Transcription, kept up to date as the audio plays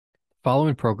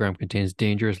Following program contains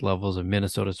dangerous levels of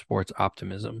Minnesota sports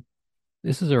optimism.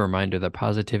 This is a reminder that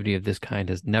positivity of this kind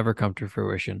has never come to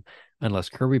fruition unless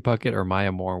Kirby Puckett or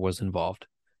Maya Moore was involved.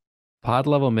 Pod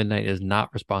Level Midnight is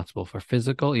not responsible for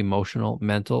physical, emotional,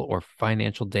 mental, or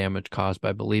financial damage caused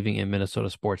by believing in Minnesota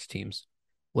sports teams.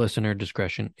 Listener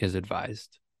discretion is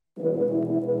advised.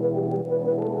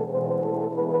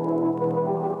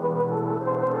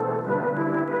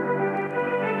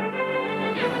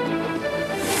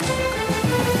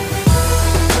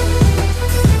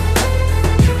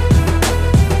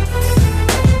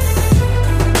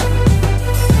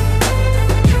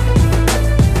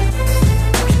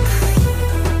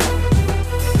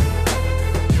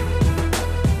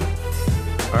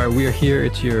 All right, we are here.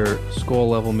 It's your Skull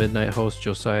Level Midnight host,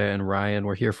 Josiah and Ryan.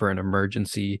 We're here for an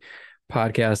emergency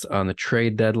podcast on the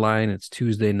trade deadline. It's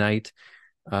Tuesday night.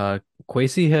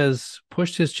 Kwesi has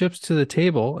pushed his chips to the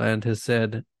table and has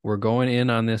said, we're going in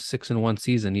on this 6-1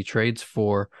 season. He trades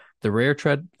for the rare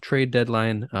trade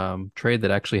deadline trade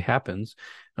that actually happens.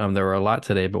 There were a lot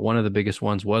today, but one of the biggest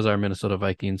ones was our Minnesota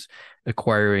Vikings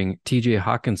acquiring TJ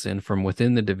Hockenson from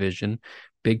within the division,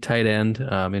 big tight end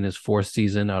in his fourth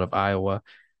season out of Iowa.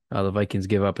 The Vikings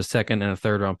give up a second and a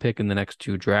third round pick in the next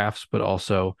two drafts, but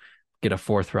also get a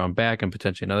fourth round back and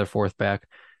potentially another fourth back.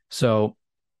 So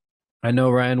I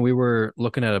know, Ryan, we were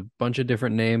looking at a bunch of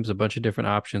different names, a bunch of different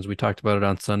options. We talked about it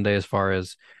on Sunday as far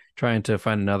as trying to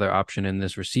find another option in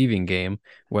this receiving game,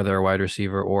 whether a wide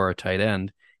receiver or a tight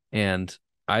end. And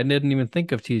I didn't even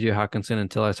think of TJ Hockenson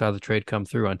until I saw the trade come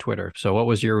through on Twitter. So what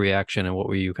was your reaction and what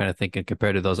were you kind of thinking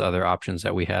compared to those other options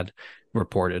that we had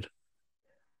reported?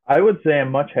 I would say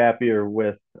I'm much happier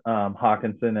with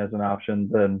Hawkinson as an option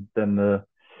than the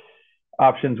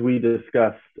options we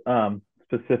discussed,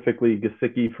 specifically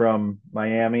Gesicki from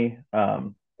Miami.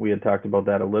 We had talked about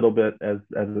that a little bit as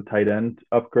a tight end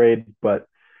upgrade, but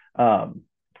I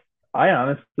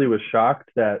honestly was shocked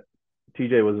that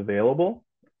TJ was available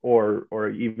or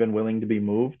even willing to be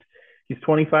moved. He's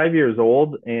 25 years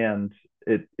old, and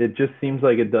it just seems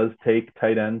like it does take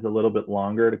tight ends a little bit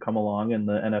longer to come along in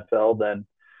the NFL than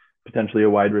potentially a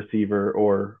wide receiver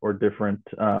or different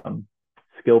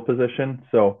skill position.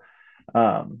 So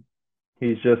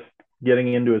he's just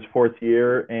getting into his fourth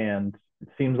year, and it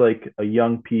seems like a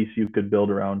young piece you could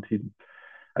build around.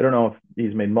 I don't know if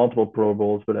he's made multiple Pro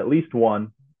Bowls, but at least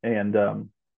one, and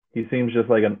he seems just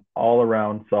like an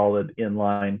all-around solid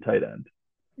inline tight end.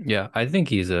 Yeah, I think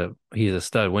he's a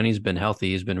stud. When he's been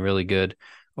healthy, he's been really good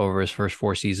over his first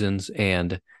four seasons,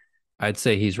 and I'd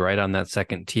say he's right on that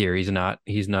second tier. He's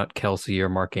not Kelsey or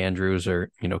Mark Andrews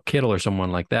or Kittle or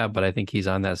someone like that, but I think he's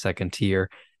on that second tier,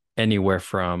 anywhere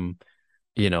from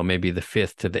maybe the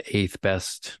fifth to the eighth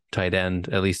best tight end,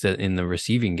 at least in the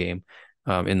receiving game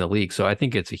in the league. So I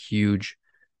think it's a huge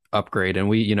upgrade. And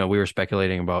we were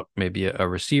speculating about maybe a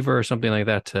receiver or something like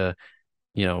that to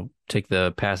take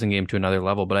the passing game to another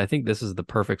level. But I think this is the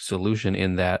perfect solution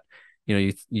in that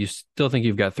you still think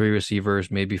you've got three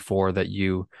receivers, maybe four that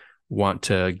you want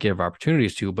to give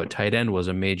opportunities to, but tight end was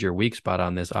a major weak spot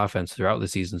on this offense throughout the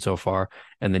season so far.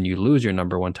 And then you lose your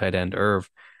number one tight end, Irv.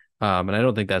 And I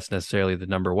don't think that's necessarily the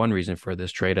number one reason for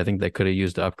this trade. I think they could have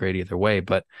used the upgrade either way,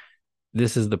 but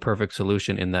this is the perfect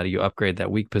solution in that you upgrade that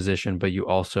weak position, but you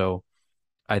also,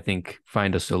 I think,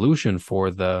 find a solution for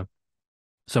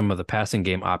some of the passing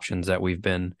game options that we've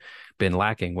been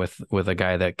lacking with a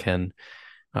guy that can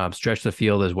stretch the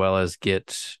field as well as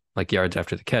get like yards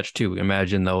after the catch too.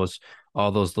 Imagine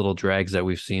all those little drags that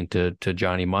we've seen to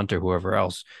Johnny Munt or whoever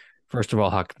else. First of all,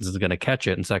 Hawkins is going to catch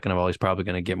it, and second of all, he's probably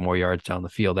going to get more yards down the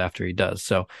field after he does.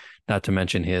 So, not to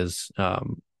mention his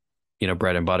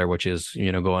bread and butter, which is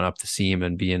going up the seam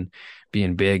and being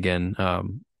big and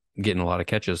getting a lot of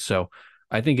catches. So,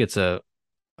 I think it's a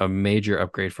major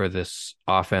upgrade for this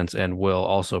offense and will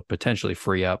also potentially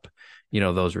free up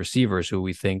those receivers who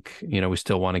we think we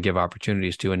still want to give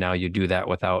opportunities to, and now you do that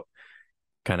without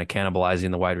kind of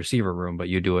cannibalizing the wide receiver room, but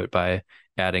you do it by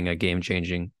adding a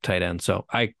game-changing tight end. So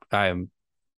I am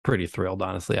pretty thrilled,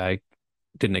 honestly. I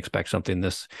didn't expect something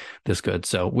this good.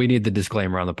 So we need the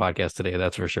disclaimer on the podcast today,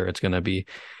 that's for sure. It's going to be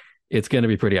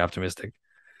pretty optimistic.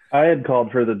 I had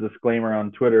called for the disclaimer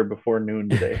on Twitter before noon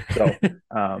today, so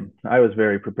I was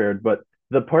very prepared. But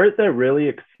the part that really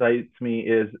excites me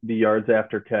is the yards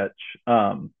after catch.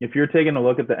 If you're taking a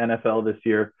look at the NFL this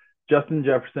year, Justin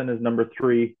Jefferson is number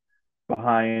 3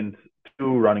 behind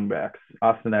 2 running backs,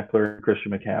 Austin Eckler and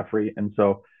Christian McCaffrey, and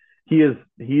so he is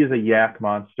a yak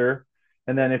monster.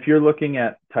 And then if you're looking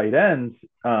at tight ends,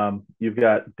 you've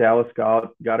got Dallas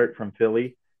Goedert from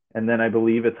Philly, and then I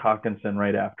believe it's Hockenson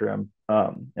right after him.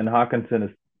 And Hockenson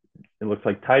is, it looks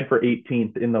like, tied for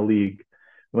 18th in the league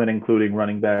when including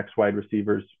running backs, wide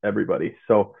receivers, everybody.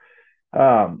 So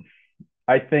um,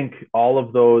 I think all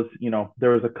of those,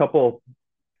 there was a couple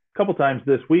times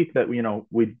this week that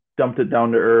we dumped it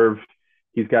down to Irv.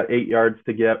 He's got 8 yards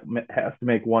to get, has to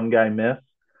make one guy miss.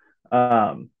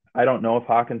 I don't know if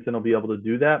Hockenson will be able to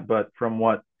do that, but from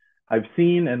what I've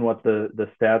seen and what the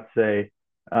stats say,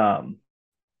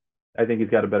 I think he's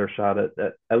got a better shot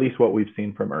at least what we've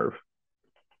seen from Irv.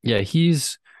 Yeah,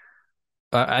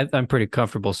 I'm pretty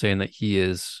comfortable saying that he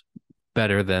is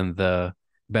better than the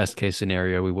best case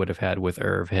scenario we would have had with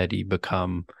Irv had he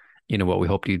become, what we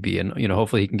hoped he'd be. And,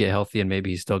 hopefully he can get healthy and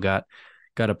maybe he's still got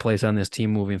a place on this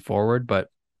team moving forward. But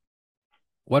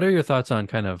what are your thoughts on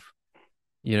kind of,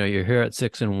 you're here at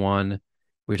 6-1.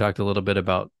 We talked a little bit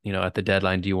about, at the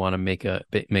deadline, do you want to make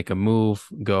a move,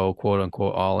 go quote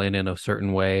unquote all in a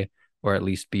certain way, or at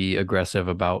least be aggressive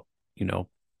about,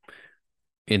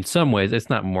 in some ways, it's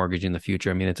not mortgaging the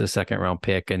future. I mean, it's a second round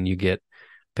pick and you get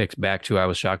picks back to. I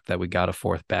was shocked that we got a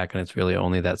fourth back and it's really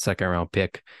only that second round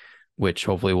pick, which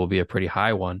hopefully will be a pretty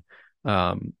high one.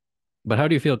 But how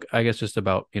do you feel, I guess, just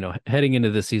about, heading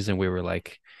into the season, we were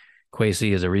like,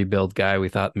 Kwesi is a rebuild guy. We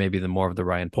thought maybe the more of the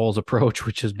Ryan Poles approach,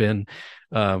 which has been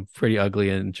pretty ugly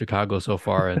in Chicago so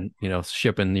far, and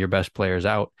shipping your best players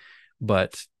out.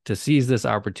 But to seize this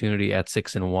opportunity at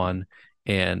 6-1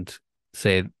 and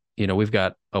say, we've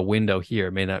got a window here.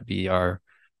 It may not be our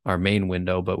main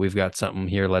window, but we've got something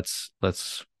here. Let's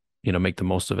make the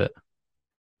most of it.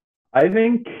 I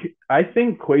think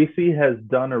Kwesi has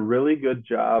done a really good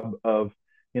job of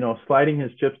sliding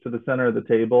his chips to the center of the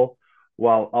table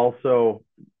while also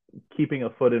keeping a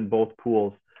foot in both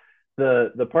pools.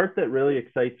 The part that really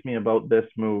excites me about this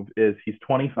move is he's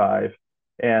 25,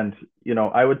 and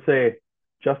I would say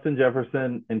Justin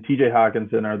Jefferson and TJ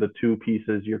Hockenson are the two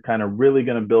pieces you're kind of really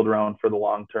going to build around for the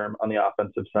long term on the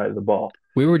offensive side of the ball.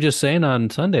 We were just saying on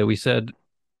Sunday, we said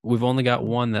we've only got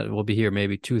one that will be here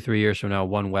maybe 2-3 years from now,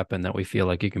 one weapon that we feel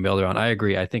like you can build around. I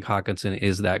agree. I think Hockenson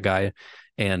is that guy,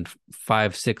 and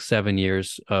 5, 6, 7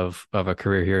 years of a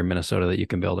career here in Minnesota that you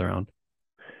can build around.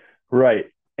 Right.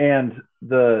 And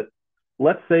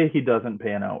let's say he doesn't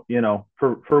pan out,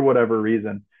 for whatever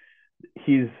reason.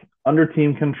 He's under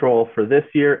team control for this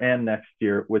year and next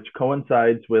year, which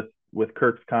coincides with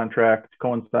Kirk's contract,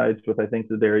 coincides with, I think,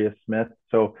 Za'Darius Smith.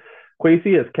 So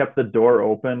Kwesi has kept the door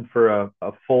open for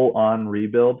a full-on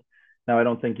rebuild. Now, I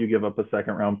don't think you give up a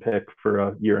second-round pick for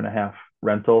a year-and-a-half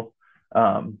rental.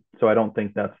 So I don't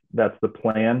think that's the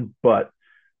plan. But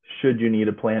should you need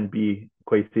a plan B,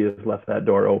 Kwesi has left that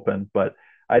door open. But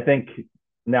I think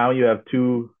now you have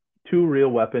two real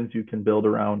weapons you can build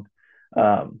around.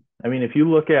 I mean, if you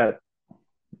look at,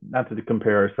 not to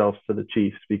compare ourselves to the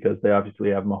Chiefs because they obviously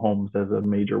have Mahomes as a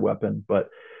major weapon, but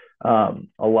a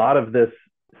lot of this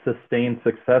sustained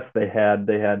success they had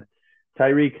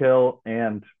Tyreek Hill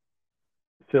and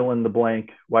fill in the blank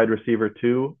wide receiver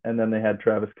 2, and then they had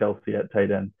Travis Kelce at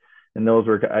tight end. And those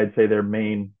were, I'd say, their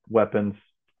main weapons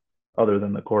other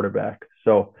than the quarterback.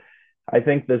 So I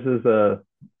think this is a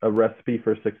recipe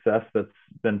for success that's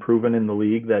been proven in the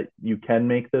league that you can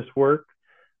make this work.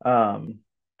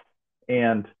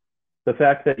 And the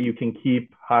fact that you can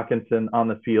keep Hockenson on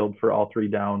the field for all 3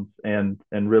 downs and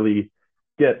really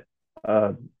get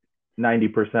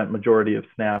 90% majority of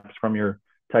snaps from your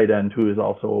tight end, who is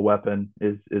also a weapon,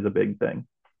 is a big thing.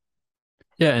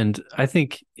 Yeah, and I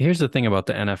think here's the thing about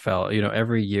the NFL.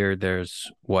 Every year there's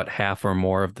half or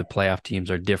more of the playoff teams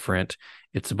are different.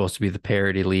 It's supposed to be the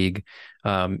parity league.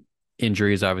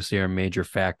 Injuries obviously are a major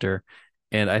factor.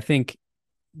 And I think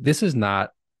this is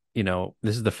not,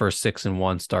 this is the first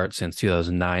 6-1 start since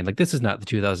 2009. Like, this is not the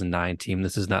 2009 team.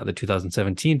 This is not the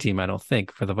 2017 team, I don't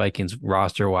think, for the Vikings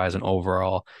roster wise and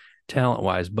overall talent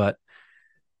wise. But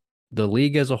the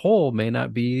league as a whole may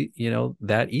not be,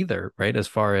 that either, right? As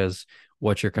far as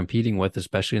what you're competing with,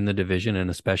 especially in the division and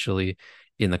especially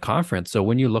in the conference. So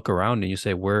when you look around and you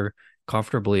say we're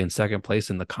comfortably in second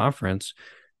place in the conference,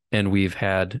 and we've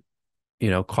had,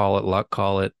 call it luck,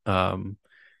 call it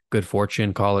good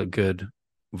fortune, call it good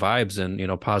vibes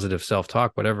and, positive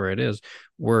self-talk, whatever it is,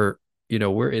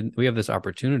 we have this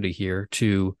opportunity here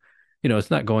to,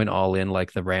 it's not going all in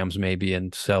like the Rams maybe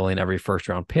and selling every first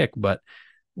round pick, but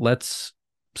let's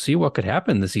see what could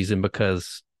happen this season,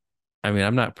 because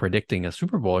I'm not predicting a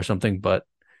Super Bowl or something, but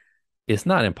it's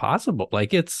not impossible.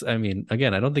 Again,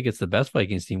 I don't think it's the best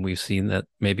Vikings team we've seen that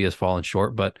maybe has fallen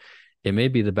short, but it may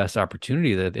be the best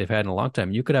opportunity that they've had in a long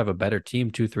time. You could have a better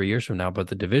team 2-3 years from now, but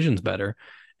the division's better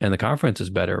and the conference is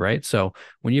better, right? So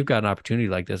when you've got an opportunity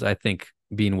like this, I think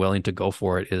being willing to go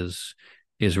for it is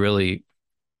really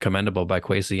commendable by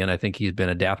Kwesi. And I think he's been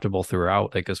adaptable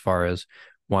throughout, like as far as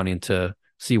wanting to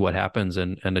see what happens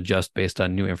and adjust based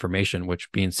on new information,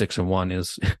 which being 6-1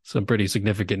 is some pretty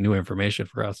significant new information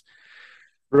for us.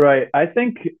 Right. I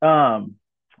think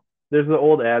there's the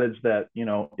old adage that,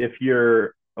 if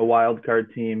you're a wild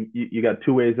card team, you got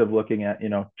two ways of looking at,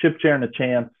 chip sharing a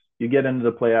chance. You get into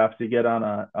the playoffs, you get on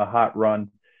a hot run.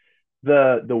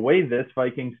 The way this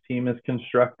Vikings team is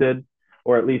constructed,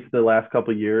 or at least the last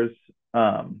couple of years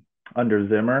under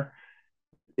Zimmer,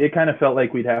 it kind of felt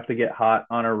like we'd have to get hot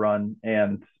on a run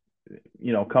and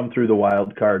come through the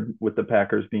wild card, with the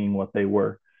Packers being what they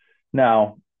were.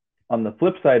 Now, on the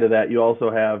flip side of that, you also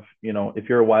have, if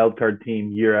you're a wild card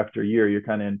team year after year, you're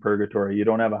kind of in purgatory. You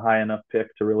don't have a high enough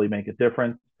pick to really make a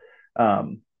difference.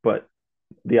 But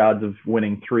the odds of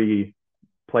winning 3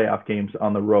 playoff games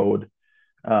on the road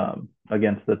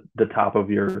against the top of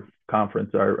your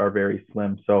conference are very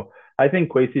slim. So I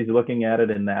think Kwesi's looking at it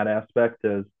in that aspect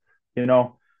as,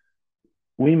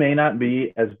 we may not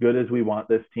be as good as we want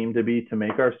this team to be to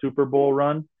make our Super Bowl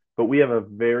run, but we have a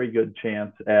very good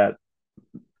chance at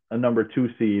a number 2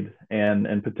 seed,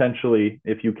 and potentially,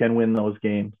 if you can win those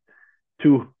games,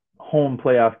 2 home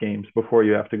playoff games before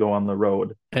you have to go on the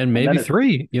road. And maybe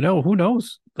 3, who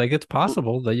knows? Like, it's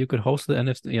possible that you could host the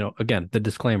NFC, again, the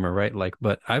disclaimer, right? Like,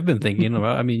 but I've been thinking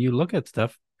about, I mean, you look at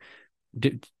stuff,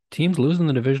 teams losing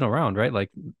the divisional round, right?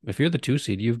 Like, if you're the 2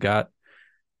 seed, you've got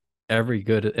every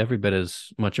bit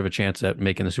as much of a chance at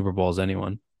making the Super Bowl as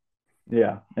anyone.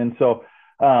 Yeah. And so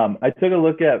I took a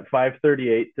look at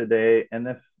 538 today, and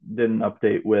this didn't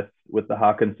update with the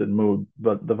Hockenson move,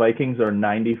 but the Vikings are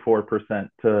 94%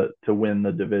 to win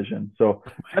the division. So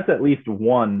that's at least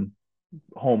 1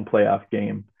 home playoff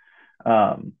game.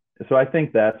 So I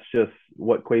think that's just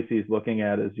what Kwesi is looking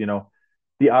at is,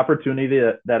 the opportunity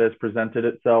that has presented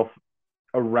itself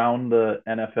around the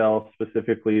NFL,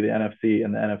 specifically the NFC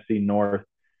and the NFC North,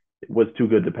 was too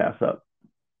good to pass up.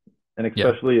 And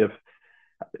especially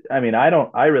I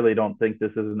really don't think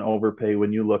this is an overpay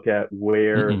when you look at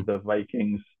where the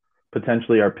Vikings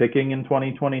potentially are picking in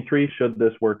 2023, should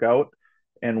this work out,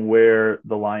 and where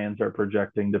the Lions are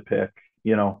projecting to pick.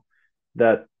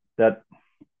 That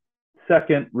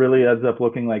second really ends up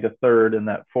looking like a third, and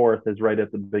that fourth is right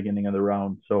at the beginning of the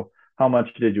round. So how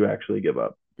much did you actually give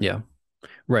up? Yeah.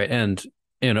 Right. And,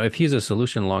 if he's a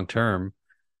solution long term,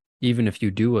 even if you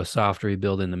do a soft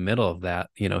rebuild in the middle of that,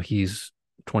 he's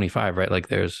 25, right? Like,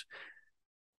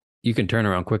 you can turn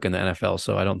around quick in the NFL.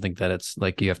 So I don't think that it's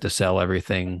like you have to sell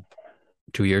everything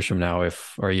 2 years from now,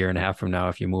 or a year and a half from now,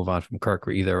 if you move on from Kirk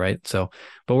either. Right. So,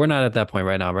 but we're not at that point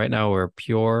right now. Right now, we're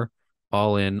pure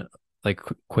all in, like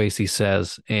Kwesi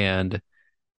says. And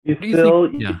he's still,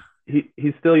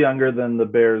 he's still younger than the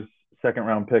Bears' second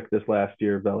round pick this last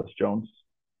year, Velus Jones.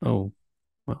 Oh,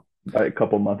 well, by a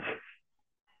couple months.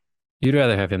 You'd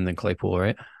rather have him than Claypool,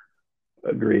 right?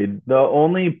 Agreed. The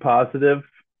only positive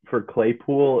for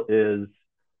Claypool is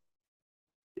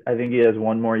I think he has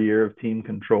 1 more year of team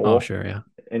control. Oh, sure, yeah.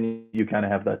 And you kind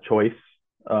of have that choice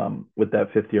with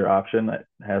that 5th-year option that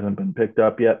hasn't been picked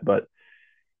up yet. But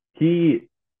he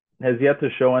has yet to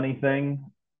show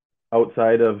anything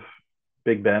outside of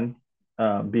Big Ben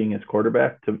being his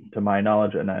quarterback, to my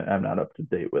knowledge, and I'm not up to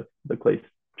date with the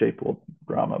Claypool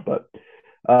drama, but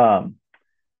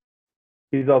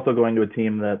he's also going to a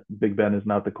team that Big Ben is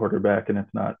not the quarterback, and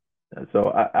it's not.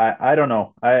 So I don't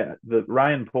know. The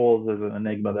Ryan Poles is an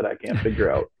enigma that I can't figure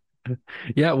out.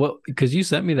 Yeah, well, because you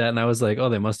sent me that, and I was like, oh,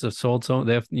 they must have sold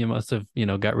you must have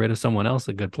got rid of someone else,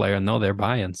 a good player, and no, they're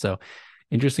buying. So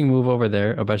interesting move over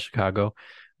there about Chicago.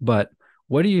 But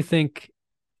what do you think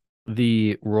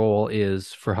the role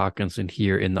is for Hockenson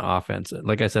here in the offense?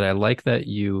 Like I said, I like that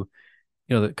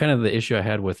the kind of the issue I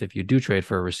had with if you do trade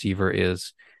for a receiver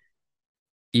is,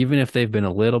 even if they've been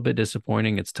a little bit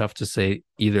disappointing, it's tough to say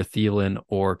either Thielen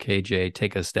or KJ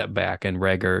take a step back, and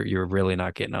Reagor, you're really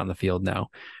not getting on the field now,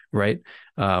 right?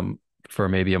 For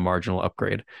maybe a marginal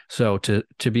upgrade. So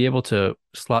to be able to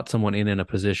slot someone in a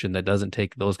position that doesn't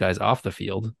take those guys off the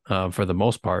field for the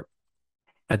most part,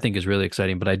 I think is really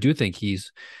exciting. But I do think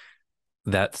he's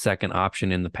that second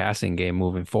option in the passing game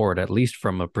moving forward, at least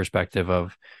from a perspective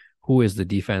of who is the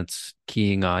defense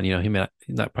keying on. He's probably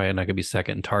not going to be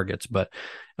second in targets, but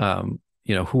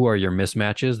who are your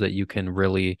mismatches that you can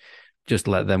really just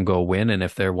let them go win, and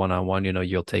if they're one-on-one,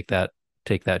 you'll take that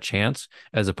chance,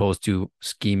 as opposed to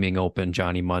scheming open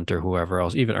Johnny Munt or whoever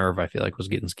else. Even Irv, I feel like, was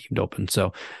getting schemed open.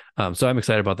 So I'm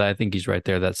excited about that. I think he's right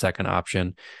there, that second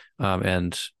option,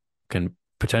 and can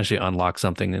potentially unlock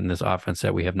something in this offense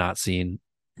that we have not seen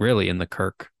really in the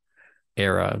Kirk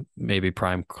era, maybe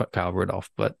prime Kyle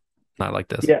Rudolph, but not like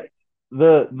this. Yeah.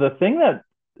 The thing that,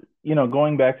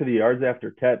 going back to the yards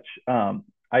after catch,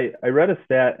 I read a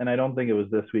stat, and I don't think it was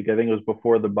this week. I think it was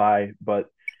before the bye, but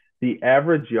the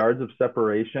average yards of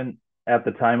separation at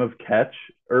the time of catch,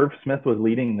 Irv Smith was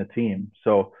leading the team.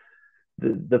 So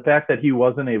the fact that he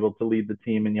wasn't able to lead the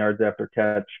team in yards after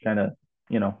catch kind of,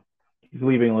 you know, he's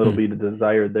leaving a little Hmm. bit of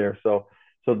desired there. So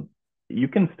you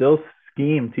can still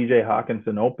scheme TJ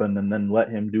Hawkinson open and then let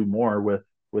him do more with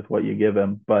what you give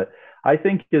him. But I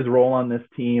think his role on this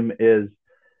team is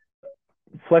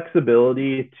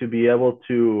flexibility to be able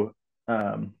to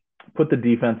put the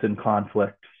defense in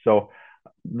conflict. So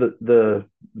the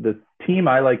team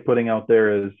I like putting out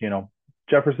there is, you know,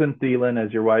 Jefferson, Thielen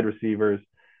as your wide receivers.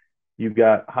 You've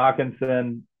got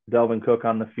Hawkinson, Delvin Cook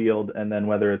on the field, and then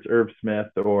whether it's Irv Smith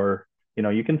or, you know,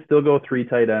 you can still go three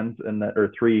tight ends and that,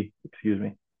 or three, excuse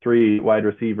me, three wide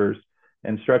receivers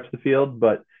and stretch the field,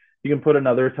 but you can put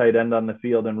another tight end on the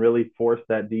field and really force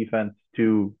that defense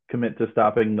to commit to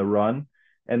stopping the run,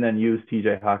 and then use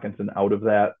TJ Hawkinson out of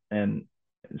that and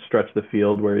stretch the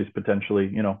field where he's potentially,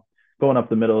 you know, going up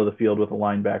the middle of the field with a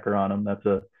linebacker on him. That's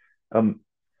a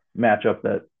matchup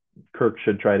that Kirk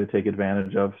should try to take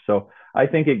advantage of. So I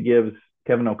think it gives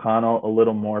Kevin O'Connell a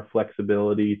little more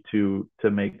flexibility to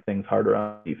make things harder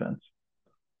on defense.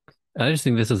 I just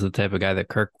think this is the type of guy that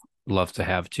Kirk loves to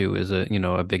have too, is a, you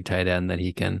know, a big tight end that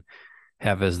he can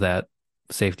have as that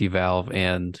safety valve.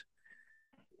 And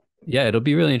yeah, it'll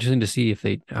be really interesting to see if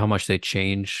they how much they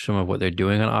change some of what they're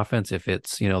doing on offense. If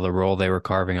it's, you know, the role they were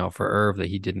carving out for Irv that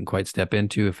he didn't quite step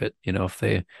into, if it, you know, if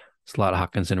they slot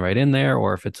Hawkinson right in there,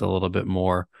 or if it's a little bit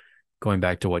more going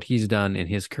back to what he's done in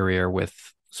his career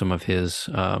with some of his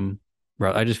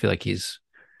I just feel like he's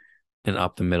an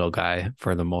up the middle guy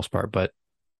for the most part, but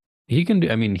he can do,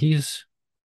 I mean, he's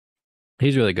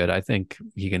really good. I think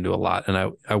he can do a lot,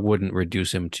 and I wouldn't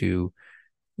reduce him to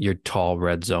your tall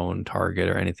red zone target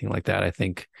or anything like that. I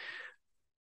think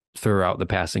throughout the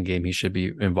passing game he should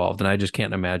be involved, and I just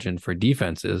can't imagine for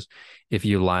defenses if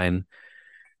you line,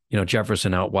 you know,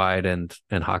 Jefferson out wide and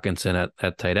Hawkinson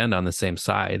at tight end on the same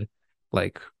side,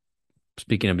 like,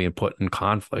 speaking of being put in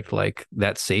conflict, like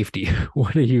that safety,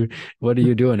 what are you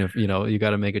doing if, you know, you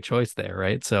got to make a choice there,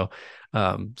 right? So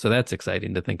so that's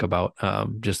exciting to think about,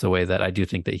 just the way that I do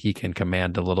think that he can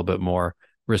command a little bit more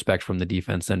respect from the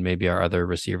defense than maybe our other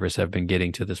receivers have been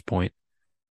getting to this point.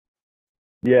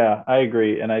 Yeah, I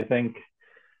agree, and I think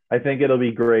it'll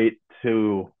be great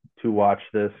to watch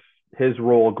this his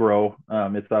role grow.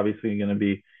 It's obviously going to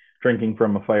be drinking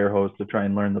from a fire hose to try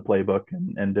and learn the playbook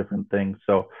and different things.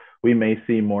 So we may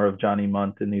see more of Johnny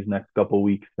Munt in these next couple of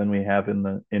weeks than we have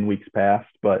in weeks past.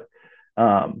 But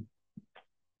um,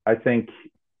 I think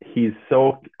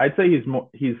I'd say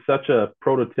he's such a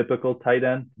prototypical tight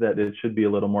end that it should be a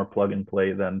little more plug and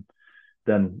play than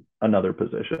another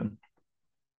position.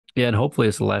 Yeah, and hopefully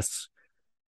it's less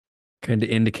kind of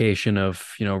indication of,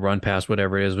 you know, run pass,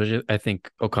 whatever it is, which I think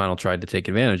O'Connell tried to take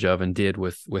advantage of and did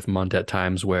with Munt at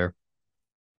times, where,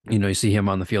 you know, you see him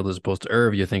on the field as opposed to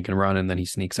Irv, you're thinking run, and then he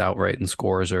sneaks out right and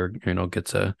scores, or, you know,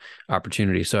 gets a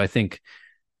opportunity. So I think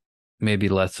maybe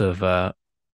less of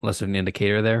an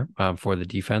indicator there, for the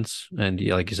defense. And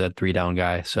yeah, like you said, three down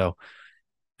guy. So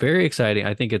very exciting.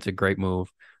 I think it's a great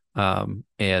move,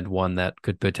 and one that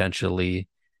could potentially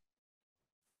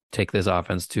take this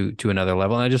offense to another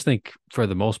level. And I just think for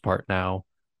the most part now,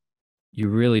 you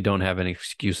really don't have any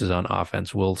excuses on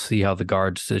offense. We'll see how the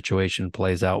guard situation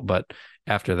plays out, but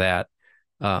after that,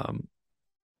 um,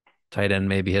 tight end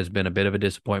maybe has been a bit of a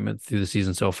disappointment through the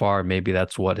season so far. Maybe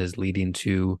that's what is leading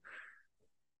to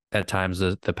at times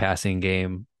the passing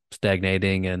game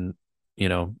stagnating, and, you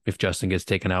know, if Justin gets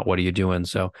taken out, what are you doing?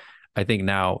 So I think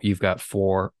now you've got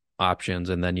four options,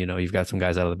 and then, you know, you've got some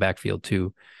guys out of the backfield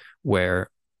too, where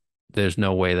there's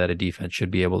no way that a defense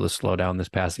should be able to slow down this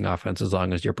passing offense as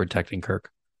long as you're protecting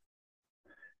Kirk.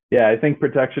 Yeah, I think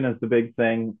protection is the big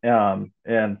thing.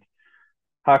 And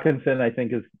Hawkinson, I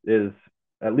think, is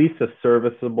at least a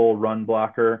serviceable run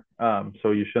blocker.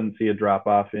 So you shouldn't see a drop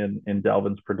off in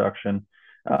Delvin's production.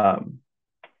 Um,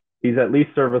 he's at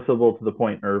least serviceable to the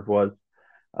point Irv was,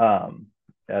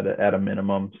 at a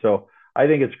minimum. So I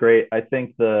think it's great. I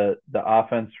think the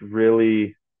offense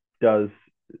really does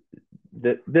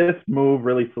this move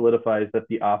really solidifies that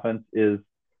the offense is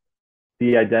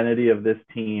the identity of this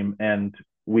team, and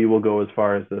we will go as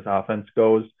far as this offense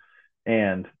goes.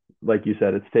 And like you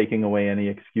said, it's taking away any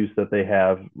excuse that they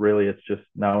have. Really, it's just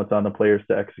now it's on the players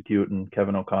to execute, and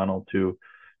Kevin O'Connell to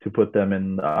put them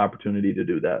in the opportunity to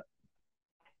do that.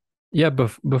 Yeah,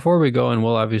 before we go, and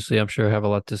we'll obviously, I'm sure, have a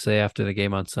lot to say after the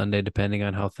game on Sunday, depending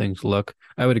on how things look.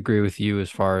 I would agree with you as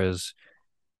far as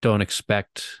don't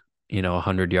expect, you know,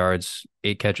 100 yards,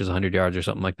 8 catches, 100 yards or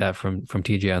something like that from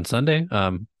TJ on Sunday.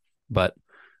 But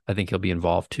I think he'll be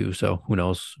involved too. So who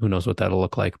knows what that'll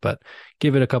look like, but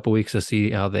give it a couple weeks to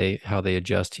see how they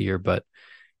adjust here. But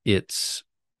it's,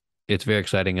 it's very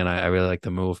exciting. And I really like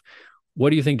the move.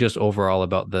 What do you think just overall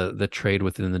about the trade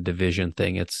within the division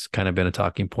thing? It's kind of been a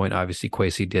talking point. Obviously,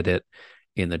 Kwesi did it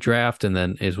in the draft and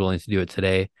then is willing to do it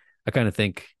today. I kind of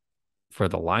think for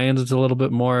the Lions, it's a little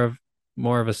bit more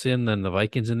of a sin than the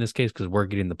Vikings in this case because we're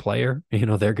getting the player.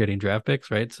 They're getting draft picks,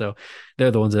 right? So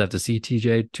they're the ones that have to see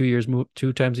TJ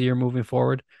 2 times a year moving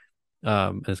forward.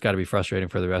 And it's got to be frustrating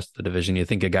for the rest of the division. You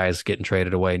think a guy's getting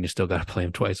traded away and you still got to play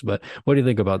him twice. But what do you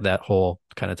think about that whole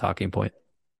kind of talking point?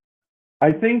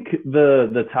 I think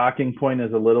the talking point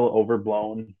is a little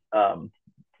overblown.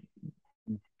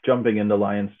 Jumping into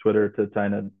Lions Twitter to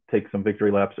kind of take some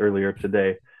victory laps earlier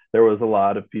today, there was a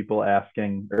lot of people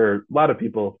asking, or a lot of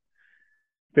people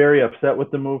very upset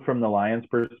with the move from the Lions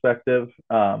perspective,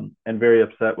 and very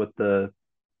upset with the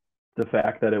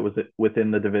fact that it was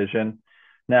within the division.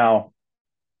 Now,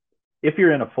 if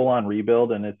you're in a full-on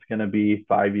rebuild and it's going to be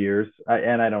 5 years,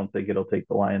 and I don't think it'll take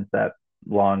the Lions that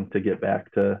long to get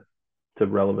back to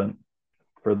relevant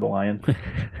for the Lions.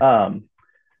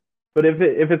 But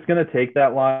if it's going to take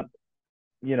that long,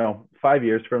 5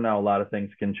 years from now, a lot of things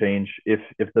can change. If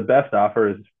the best offer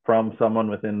is from someone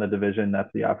within the division, that's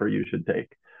the offer you should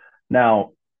take.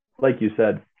 Now, like you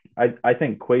said, I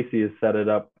think Kwesi has set it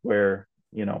up where,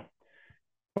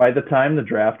 by the time the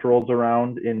draft rolls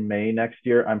around in May next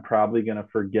year, I'm probably going to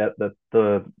forget that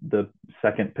the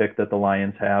second pick that the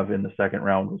Lions have in the second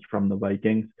round was from the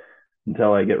Vikings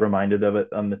until I get reminded of it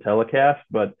on the telecast.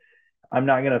 But I'm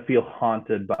not going to feel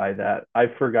haunted by that. I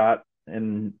forgot,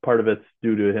 and part of it's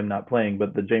due to him not playing,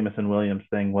 but the Jameson Williams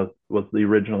thing was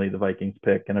originally the Vikings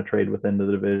pick and a trade within the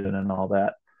division and all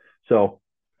that. So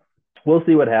we'll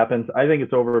see what happens. I think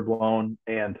it's overblown,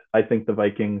 and I think the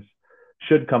Vikings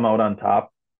should come out on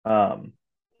top.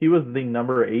 He was the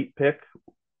number 8 pick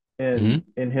in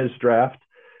his draft.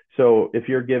 So if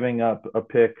you're giving up a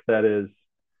pick that is,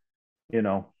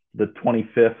 the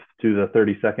 25th to the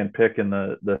 32nd pick in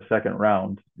the second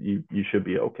round, you should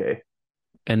be okay.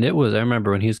 And I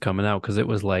remember when he's coming out, because it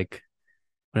was like,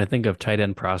 when I think of tight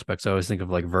end prospects, I always think of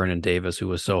like Vernon Davis, who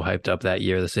was so hyped up that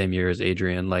year, the same year as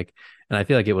Adrian. And I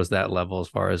feel like it was that level as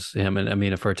far as him. And I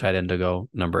mean, for a tight end to go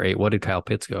number 8, what did Kyle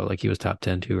Pitts go? Like he was top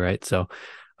 10 too, right? So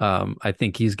I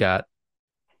think he's got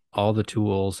all the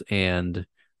tools, and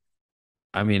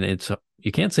I mean,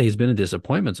 you can't say he's been a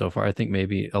disappointment so far. I think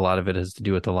maybe a lot of it has to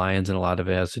do with the Lions and a lot of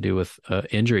it has to do with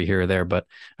injury here or there. But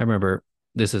I remember,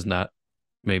 this is not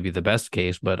maybe the best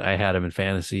case, but I had him in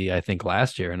fantasy, I think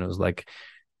last year, and it was like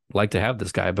to have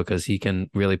this guy because he can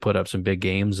really put up some big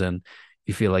games, and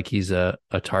you feel like he's a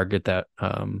target that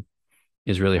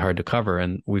is really hard to cover.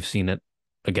 And we've seen it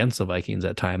against the Vikings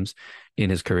at times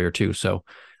in his career too. So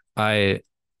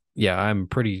I'm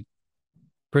pretty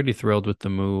thrilled with the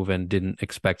move and didn't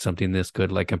expect something this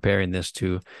good, like comparing this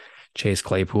to Chase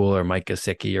Claypool or Mike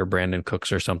Gesicki or Brandon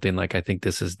Cooks or something. Like, I think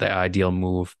this is the ideal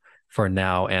move for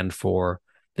now and for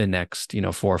the next,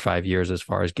 4 or 5 years, as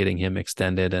far as getting him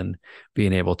extended and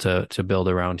being able to build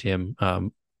around him,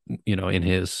 in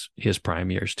his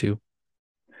prime years too.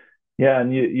 Yeah,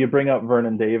 and you bring up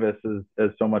Vernon Davis as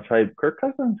so much hype. Kirk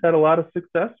Cousins had a lot of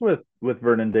success with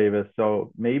Vernon Davis,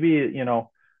 so maybe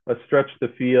a stretch the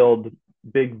field,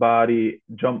 big body,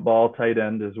 jump ball tight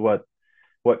end is what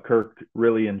Kirk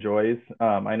really enjoys.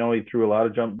 I know he threw a lot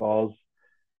of jump balls,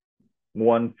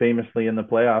 one famously in the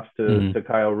playoffs to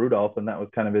Kyle Rudolph, and that was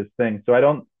kind of his thing.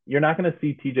 So you're not going to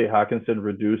see TJ Hockenson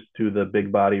reduced to the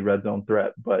big body red zone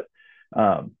threat, but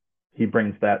he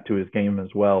brings that to his game as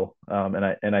well.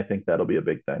 And I think that'll be a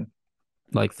big thing.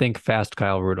 Like, think fast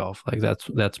Kyle Rudolph. Like,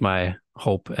 that's my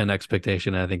hope and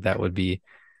expectation. I think that would be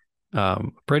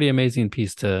pretty amazing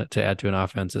piece to add to an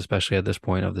offense, especially at this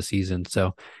point of the season.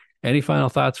 So any final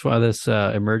thoughts for this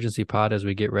emergency pod as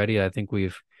we get ready? I think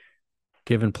we've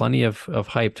given plenty of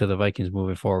hype to the Vikings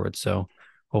moving forward. So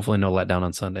hopefully no letdown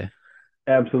on Sunday.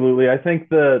 Absolutely. I think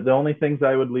the only things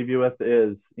I would leave you with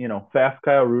is, fast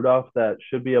Kyle Rudolph that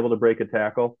should be able to break a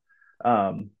tackle,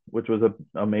 which was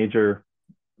a major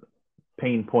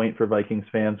pain point for Vikings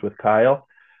fans with Kyle.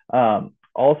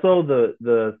 Also,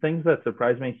 the things that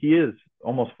surprised me, he is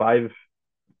almost 5.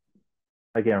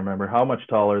 I can't remember how much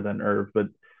taller than Irv, but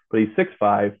he's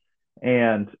 6'5",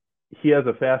 and he has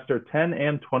a faster 10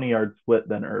 and 20-yard split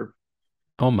than Irv.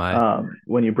 Oh my!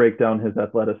 When you break down his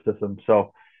athleticism,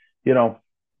 so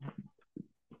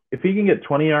if he can get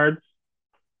 20 yards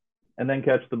and then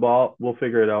catch the ball, we'll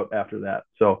figure it out after that.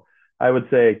 So I would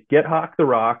say get Hawk the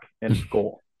Rock and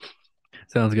Skol.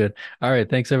 Sounds good. All right.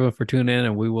 Thanks everyone for tuning in,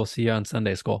 and we will see you on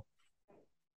Sunday, Skol.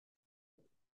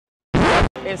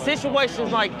 in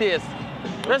situations like this,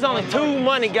 there's only 2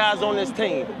 money guys on this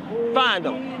team. Find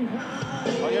them.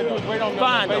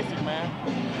 Find them. Man.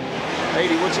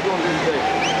 80, what you gonna do today?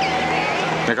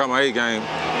 I got my A game.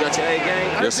 You got your A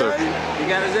game? Yes, sir. He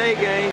got his A game.